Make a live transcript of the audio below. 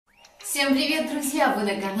Всем привет, друзья! Вы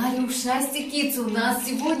на канале УШАСТИК КИДС. У нас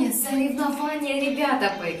сегодня соревнования,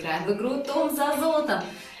 ребята. Поиграем в игру «Том за золотом».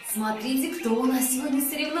 Смотрите, кто у нас сегодня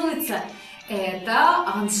соревнуется. Это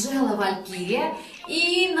Анжела Валькирия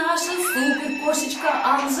и наша супер кошечка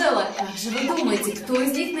Анжела. Как же вы думаете, кто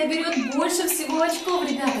из них наберет больше всего очков,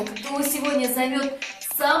 ребята? Кто сегодня займет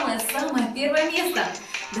самое-самое первое место?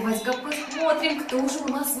 Давайте-ка посмотрим, кто же у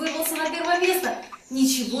нас вырвался на первое место.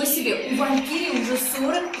 Ничего себе, у Валькирии уже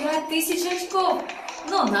 45 тысяч очков.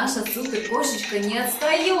 Но наша супер кошечка не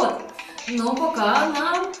отстает. Но пока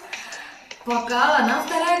она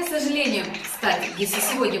вторая, к сожалению. Кстати, если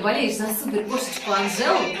сегодня болеешь за супер кошечку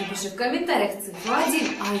Анжелу, напиши в комментариях цифру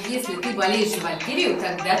 1. А если ты болеешь за Валькирию,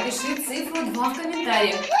 тогда пиши цифру 2 в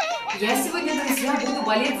комментариях. Я сегодня, друзья, буду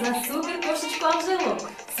болеть за супер кошечку Анжелу.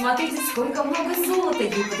 Смотрите, сколько много золота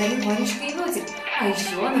ей подарил воришка енотик. А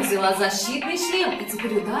еще она взяла защитный шлем, и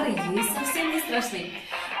теперь удары ей совсем не страшны.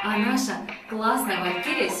 А наша классная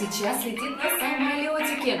Валькирия сейчас летит на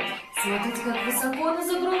самолетике. Смотрите, как высоко она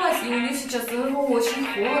забралась, и у нее сейчас очень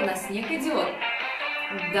холодно, снег идет.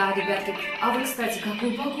 Да, ребятки, а вы, кстати,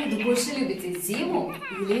 какую погоду больше любите, зиму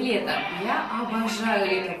или лето? Я обожаю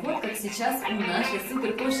лето, вот как сейчас у нашей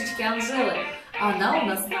супер кошечки Анжелы. Она у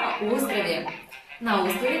нас на острове. На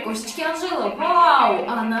острове кошечки Анжела. Вау!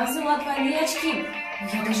 Она взяла двойные очки.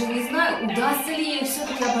 Я даже не знаю, удастся ли ей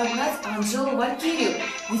все-таки обогнать Анжелу Валькирию.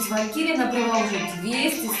 Ведь Валькирия набрала уже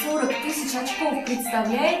 240 тысяч очков.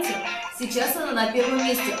 Представляете? Сейчас она на первом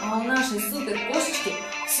месте, а у нашей супер кошечки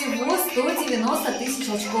всего 190 тысяч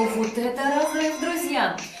очков. Вот это разрыв,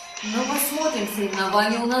 друзья! Но посмотрим,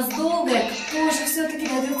 соревнование у нас долгое. Кто же все-таки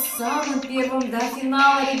дойдет самым первым до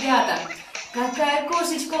финала, ребята? Какая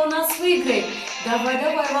кошечка у нас выиграет? Давай,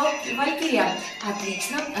 Валькирия.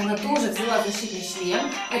 Отлично, она тоже взяла защитный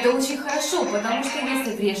шлем. Это очень хорошо, потому что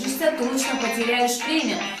если врежешься, точно потеряешь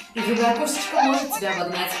время. И другая кошечка может тебя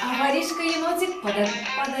обогнать. А воришка енотик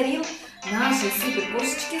подарил нашей супер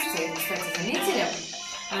кошечке сейф. Кстати, заметили?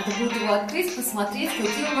 Надо будет его открыть, посмотреть,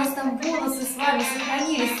 какие у нас там бонусы с вами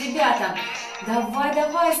сохранились, ребята.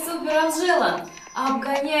 Давай, супер Анжела.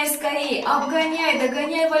 Обгоняй скорее, обгоняй,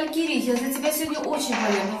 догоняй Валькирии. Я за тебя сегодня очень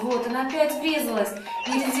болею. Ну вот, она опять врезалась.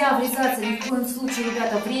 Нельзя врезаться ни в коем случае,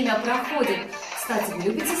 ребята, время проходит. Кстати, вы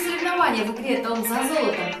любите соревнования в игре «Том за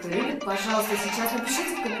золотом»? Кто любит, пожалуйста, сейчас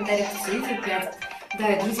напишите в комментариях цифру 5. Да,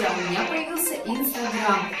 и, друзья, у меня появился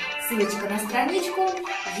Инстаграм. Ссылочка на страничку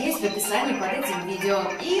есть в описании под этим видео.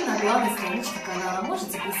 И на главной страничке канала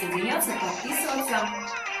можете присоединяться, подписываться.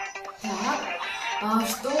 Так.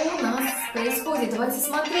 Что у нас происходит? Давайте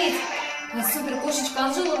смотреть. Супер кошечка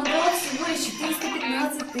Анжела набрала всего лишь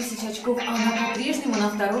 415 тысяч очков, а она по-прежнему на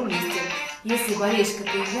втором месте. Если болеешь,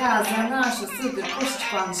 как и я, за нашу супер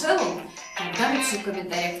кошечку Анжелу, тогда напиши в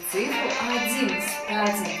комментариях цифру 1.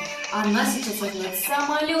 Кстати, она сейчас возьмет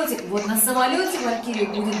самолетик. Вот на самолете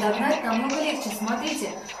Валькирию будет догнать намного легче.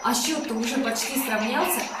 Смотрите, а счет-то уже почти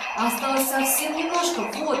сравнялся. Осталось совсем немножко.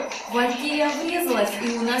 Вот, Валькирия врезалась, и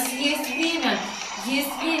у нас есть время.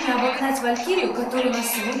 Есть время обогнать Валькирию, которая у нас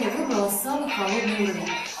сегодня выбрала самый холодный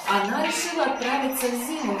уровень. Она решила отправиться в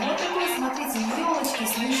зиму. Вот такой, смотрите, елочки,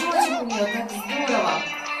 снежочек у нее, так здорово.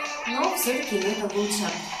 Но все-таки лето лучше.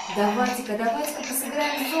 Давайте-ка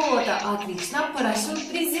посыграем в золото. Отлично,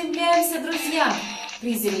 парашют, приземляемся, друзья.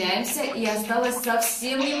 Приземляемся, и осталось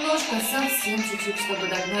совсем немножко, совсем чуть-чуть, чтобы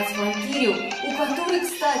догнать Валькирию, у которой,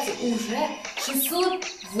 кстати, уже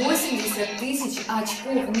 680 тысяч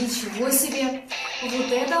очков. Ничего себе!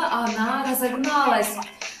 Вот это она разогналась.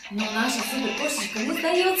 Но наша супер кошечка не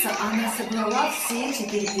сдается. Она собрала все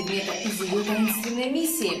 4 предмета из ее таинственной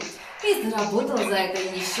миссии. И заработала за это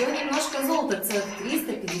еще немножко золота, целых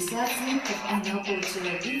 350 слитков. Она получила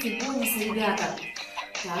видите бонусы, ребята.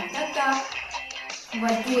 Так.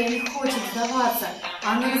 Валькирия не хочет сдаваться.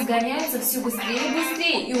 Она разгоняется все быстрее и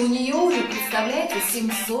быстрее. И у нее уже, представляете,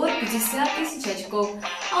 750 тысяч очков.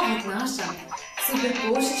 А вот наша супер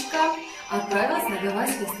кошечка отправилась на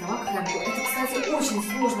Гавайские острова к храму. Это, кстати, очень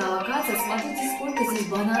сложная локация. Смотрите, сколько здесь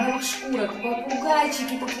банановых шкурок.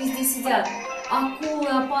 Попугайчики тут везде сидят. Акулы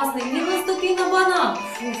опасные. Не наступи на банан.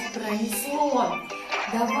 Фух, пронесло.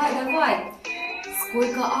 Давай.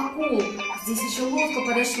 Сколько акул. Здесь еще лодка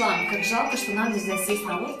подошла. Как жалко, что нам нельзя сесть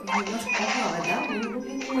на лодку и немножко поплавать, да? Было бы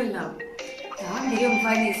прикольно. Так, берем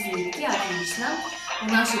двойные слитки. Отлично. У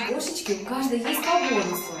нашей кошечки у каждой есть по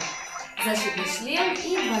бонусу. Защитный шлем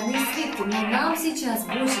и двойные слитки. Но нам сейчас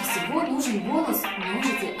больше всего нужен бонус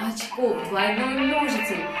множитель очков. Двойной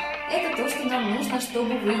множитель. Это то, что нам нужно,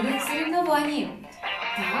 чтобы выиграть в соревновании.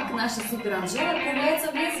 Так, наша Супер Анжела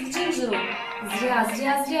отправляется в лес к Джинджеру. Зря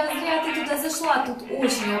ты туда зашла. Тут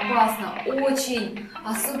очень опасно, очень.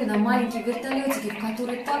 Особенно маленькие вертолетики, в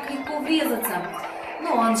которые так легко врезаться.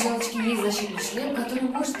 Но у Анжелочки есть защитный шлем, который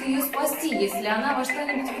может ее спасти, если она во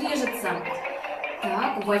что-нибудь врежется.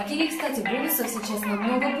 Так, у Валькирии, кстати, бонусов сейчас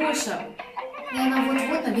намного больше. И она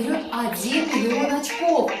вот-вот наберет 1 миллион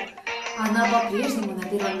очков. Она по-прежнему на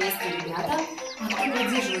первом месте, ребята. А кто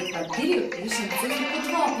поддерживает Валькирию, пишем цифру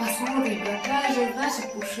 2. Посмотрим, какая же из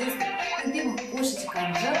наших пушистых любимых кошечек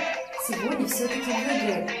Анжел сегодня все-таки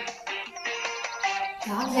выиграет.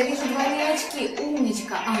 Так, я вижу двойные очки.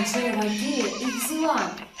 Умничка, Анжела Валькирия их взяла.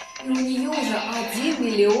 И у нее уже 1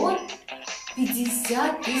 миллион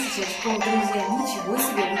 50 тысяч очков, друзья. Ничего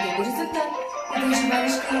себе, вот это результат. И даже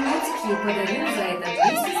воришку енотик ей подарил за это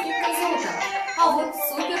 200 с ним золота. А вот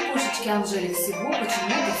супер кошечки Анжели всего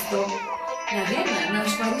почему-то 100. Наверное,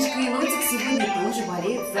 наш воришку енотик сегодня тоже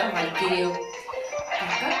болеет за Валькирию. А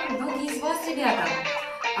как многие из вас, ребята?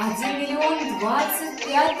 1 миллион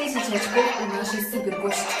 25 тысяч очков у нашей супер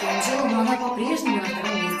кошечки Анжелы, но она по-прежнему на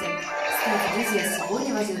втором месте. Кстати, друзья,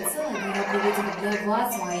 сегодня возьмет целая гора приветиков для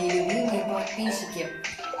вас, мои любимые подписчики.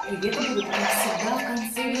 Приветы будут, как всегда, в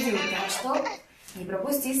конце видео, так что не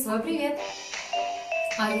пропусти свой привет.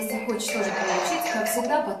 А если хочешь тоже получить, как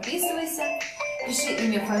всегда, подписывайся, пиши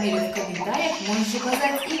имя, фамилию в комментариях, можешь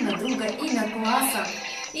указать имя друга, имя класса,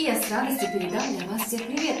 и я с радостью передам для вас всех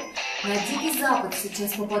привет. На Дикий Запад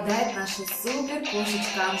сейчас попадает наша супер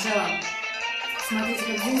кошечка Анжела. Смотрите,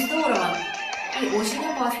 как здесь здорово и очень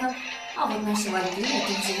опасно. А вот наша Валькирия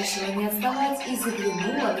тоже решила не отставать и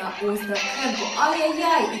заглянула на остров Хэнку.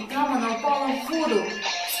 Ай-яй-яй, и там она упала в воду.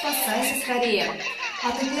 Спасайся скорее.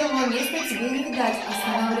 А до первого места тебе не видать,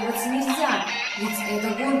 останавливаться нельзя, ведь это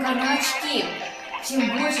гонка на очки.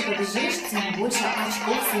 Чем больше побежишь, тем больше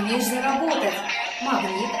очков сумеешь заработать.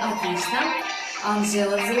 Магнит, отлично.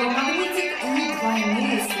 Анжела взяла магнитик и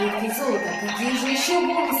двойные слитки золота. Какие же еще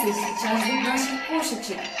бонусы сейчас ждут наших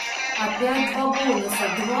кошечек? Опять два бонуса,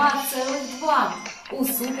 2,2. У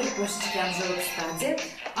супер кошечки Анжелы, кстати,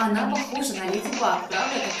 она похожа на Леди Баг,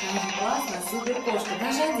 правда? Такая же классная супер кошка.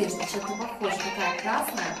 Даже одежда чем-то похожа, такая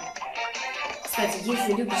красная. Кстати,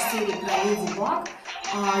 если любишь серию про Леди Баг,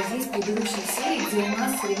 есть предыдущие серии, где у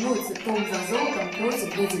нас соревнуется Том за золотом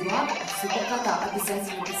против Леди Баг и супер кота.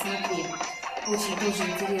 Обязательно посмотри. Очень тоже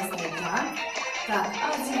интересная игра. Так,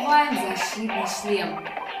 одеваем защитный шлем.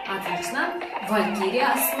 Отлично.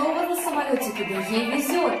 Валькирия снова на самолетике, да ей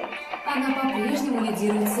везет. Она по-прежнему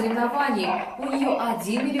лидирует в соревновании. У нее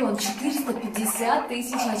 1 миллион 450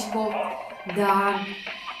 тысяч очков. Да,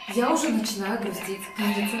 я уже начинаю грустить.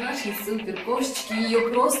 Кажется, нашей супер кошечки ее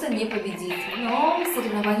просто не победить. Но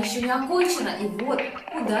соревнование еще не окончено. И вот,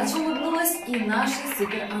 удача улыбнулась и нашей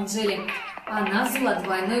супер Анжеле. Она взяла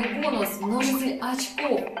двойной бонус, множитель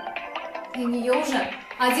очков. И у нее уже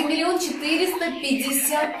 1 миллион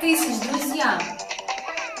 450 тысяч, друзья.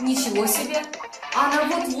 Ничего себе. Она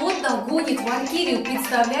вот-вот догонит Валькирию,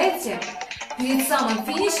 представляете? Перед самым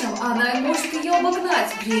финишем она может ее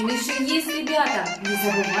обогнать. Время еще есть, ребята. Не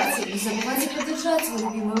забывайте поддержать свою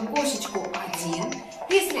любимую кошечку. 1,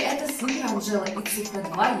 если это супер Анжела, и цифра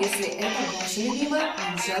 2, если это ваша любимая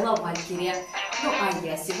Анжела Валькирия. Ну а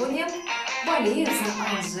я сегодня болею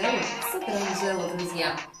за Анжелу, супер Анжелу,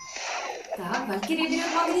 друзья. Так, Валькирия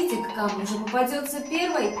берет магнитик. Кому же попадется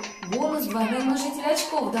первый? Бонус двойной множитель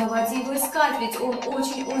очков. Давайте его искать, ведь он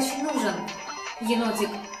очень-очень нужен. Енотик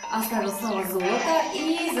оставил снова золото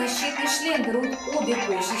и защитный шлем берут обе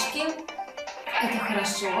кошечки. Это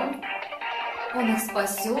хорошо. Он их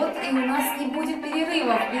спасет, и у нас не будет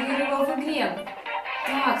перерывов в игре.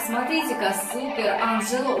 Так, смотрите-ка, супер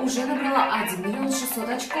Анжела уже набрала 1 миллион 600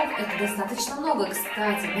 очков. Это достаточно много.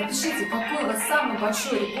 Кстати, напишите, какой у вас самый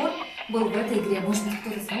большой рекорд был в этой игре. Может быть,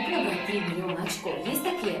 кто-то смог набрать 3 миллиона очков? Есть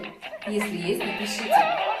такие? Если есть, напишите.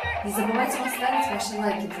 Не забывайте поставить ваши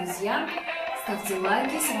лайки, друзья. Ставьте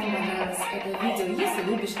лайки, если вам понравилось это видео, если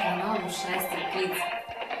любишь канал УШАСТИК КИДС.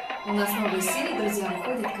 У нас новые серии, друзья,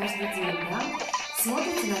 выходят каждый день, да?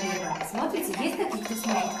 Смотрите, наверное? Смотрите? Есть такие, кто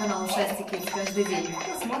смотрит канал УШАСТИК КИДС каждый день?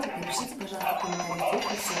 Кто смотрит, напишите, пожалуйста, в комментариях.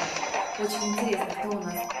 Очень интересно, кто у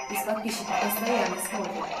нас из подписчиков постоянно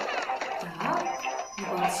смотрит. Так, не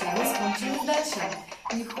получилось дальше.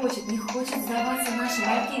 Не хочет сдаваться наша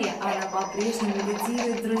Валькирия. Она по-прежнему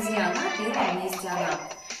лидирует, друзья. На первом месте она.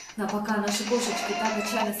 Но пока наши кошечки так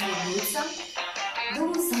отчаянно соревнуются,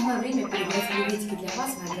 думаю, самое время передать приветики для вас,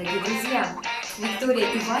 мои дорогие друзья. Виктория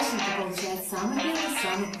Иващенко получает самый первый,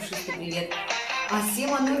 самый пушистый привет.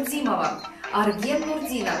 Асема Нурдимова. Арген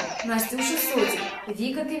Нурдинов, Настюша Сотик,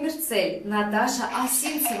 Вика Кемерцель, Наташа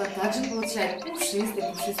Осинцева также получает пушистый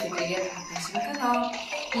привет от нашего канала.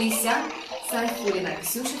 Лисян Сайфулина,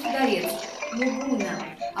 Ксюша Федорец,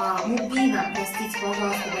 Мубина, простите,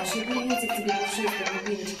 пожалуйста, большой приветик тебе, пушистая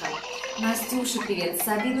Мубиночка. Настюша, привет,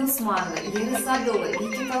 Сабина Усманова, Лера Садова,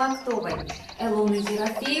 Вики Толоктовой, Элона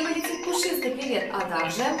Ерофеева летит пушистый привет, а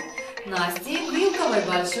также Насте Вилковой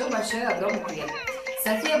большой огромный привет.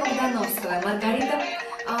 София Богдановская, Маргарита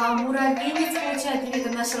Муравьинец получает привет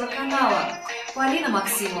от нашего канала. Полина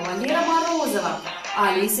Максимова, Лера Морозова,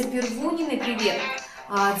 Алиса Первунина, привет.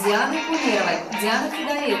 Диана Кулеровой, Диана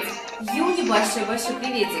Федорец, Юни большой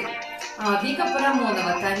приветик. Вика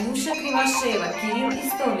Парамонова, Танюша Кривошеева, Кирилл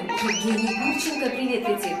Истомин, Евгений Гурченко, привет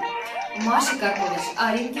летит. Маша Карпович,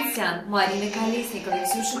 Арин Китян, Марина Колесникова,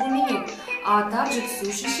 Ксюша Гуменюк, а также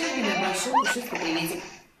Ксюша Щербина, большой пушистый приветик.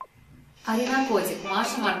 Арина Котик,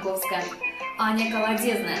 Маша Марковская, Аня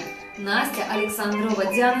Колодезная, Настя Александрова,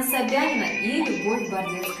 Диана Собянина и Любовь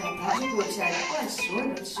Бордецкая также получают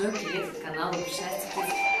большой привет от канала УШАСТИК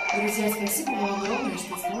КИДС. Друзья, спасибо вам огромное,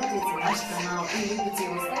 что смотрите наш канал и любите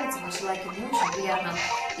его, ставите ваши лайки, мне очень приятно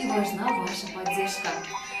и важна ваша поддержка.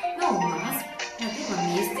 Но у нас на первом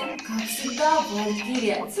месте, как всегда,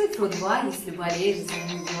 Валькирия, цифру 2, если болеешь за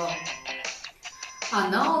нее.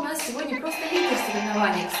 Она у нас сегодня просто лидер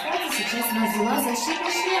соревнований. Кстати, сейчас она взяла защитный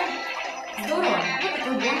шлем. Здорово, вот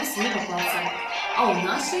такой бонус ей попался. А у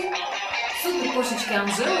нашей супер кошечки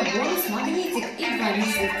Анжелы бонус магнитик и 2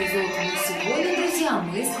 лишних золота. Но сегодня, друзья,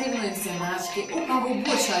 мы соревнуемся на очки. У кого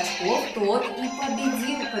больше очков, тот и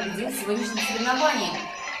победил в сегодняшнем соревновании.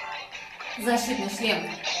 Защитный шлем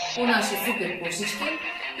у нашей супер кошечки.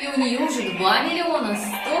 И у нее уже 2 миллиона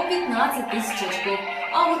 115 тысяч очков.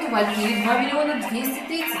 А вот у Валькирии 2 миллиона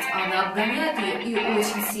 230. Она обгоняет ее и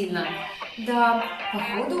очень сильно. Да,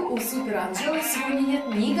 походу у Супер Анжелы сегодня нет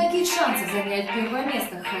никаких шансов занять первое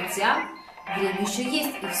место. Хотя время еще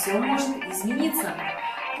есть и все может измениться.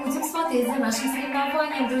 Будем смотреть за нашим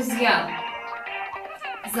соревнованием, друзья.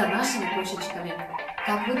 За нашими кошечками.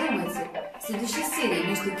 Как вы думаете, в следующей серии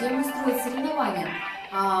между кем устроить соревнования?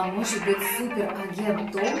 Может быть, супер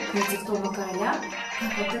агент Том против Тома Короля?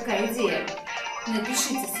 Как вот такая идея?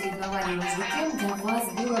 Напишите соревнования между кем для вас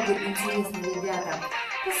было бы интересно, ребята.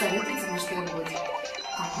 Посоветуйте мне что-нибудь.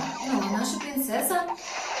 Ну а наша принцесса,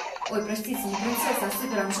 ой, простите, не принцесса, а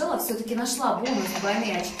Супер Анжела все-таки нашла бонус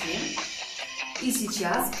двойные очки. И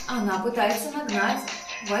сейчас она пытается нагнать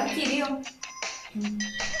Валькирию.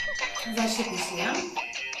 Защитный шлем.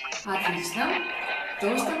 Отлично.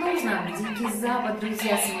 То, что нужно. Дикий Запад,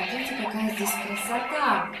 друзья. Смотрите, какая здесь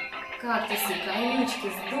красота. Кактусы,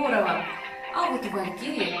 колючки, здорово. А вот у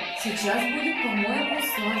Валькирии сейчас будет, по-моему,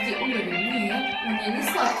 сладкий уровень. Нет, у нее не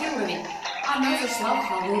сладкий уровень. Она зашла в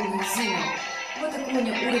холодную зиму. Вот такой у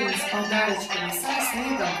нее уровень с подарочками, со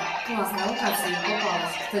снегом. Классная локация ей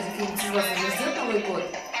попалась. Кстати, кто-нибудь из вас уже ждет Новый год?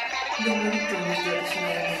 Думаю, никто не ждет еще,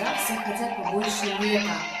 наверное, да? Все хотят побольше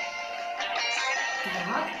лета.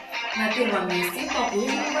 Так, на первом месте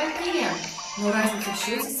по-прежнему Валькирия. Но разница в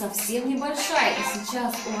счете совсем небольшая. И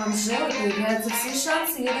сейчас у Анжелы появляются все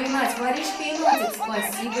шансы ее догнать. Воришка и енотик,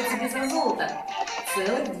 спасибо тебе за золото.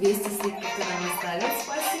 Целых 200 слитков ты нам оставил.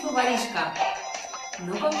 Спасибо, воришка.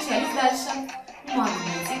 Ну, помчались дальше.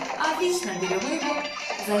 Магнитик. Отлично, берем его.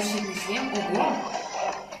 Защитный шлем. Ого.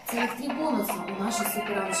 Целых 3 бонуса у нашей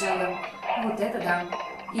Супер Анжелы. Вот это да.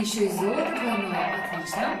 Еще и золото двойное.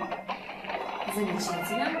 Отлично.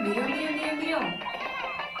 Замечательно. Берем.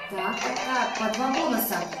 Так, по 2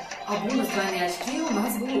 бонуса. А бонус двойные очки у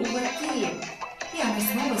нас был у Валькирии. И она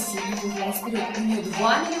снова сильно двигалась вперед. У нее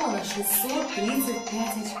 2 миллиона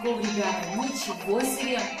 635 очков, ребята. Ничего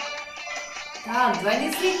себе. Так,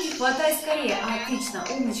 двойные слитки, хватай скорее. Отлично,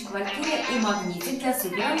 умничка Валькирия и магнитик для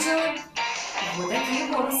Супер Анжелы. Вот такие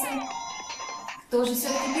бонусы. Кто же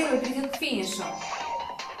все-таки первый придет к финишу? А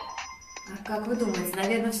как вы думаете,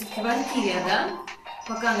 наверное, все-таки Валькирия, да?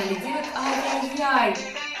 Пока она лидирует. Ай-яй-яй.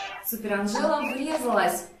 Супер Анжела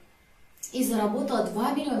врезалась и заработала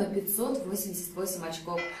 2 миллиона 588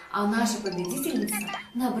 очков. А наша победительница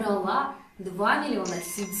набрала 2 миллиона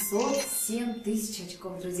 707 тысяч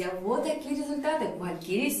очков, друзья. Вот такие результаты.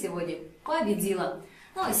 Валькирия сегодня победила.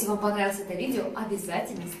 Ну, а если вам понравилось это видео,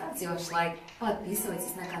 обязательно ставьте ваш лайк.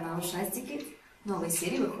 Подписывайтесь на канал УШАСТИК КИДС. Новые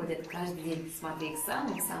серии выходят каждый день. Смотри их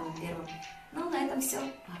самым-самым первым. Ну, на этом все.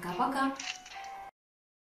 Пока-пока.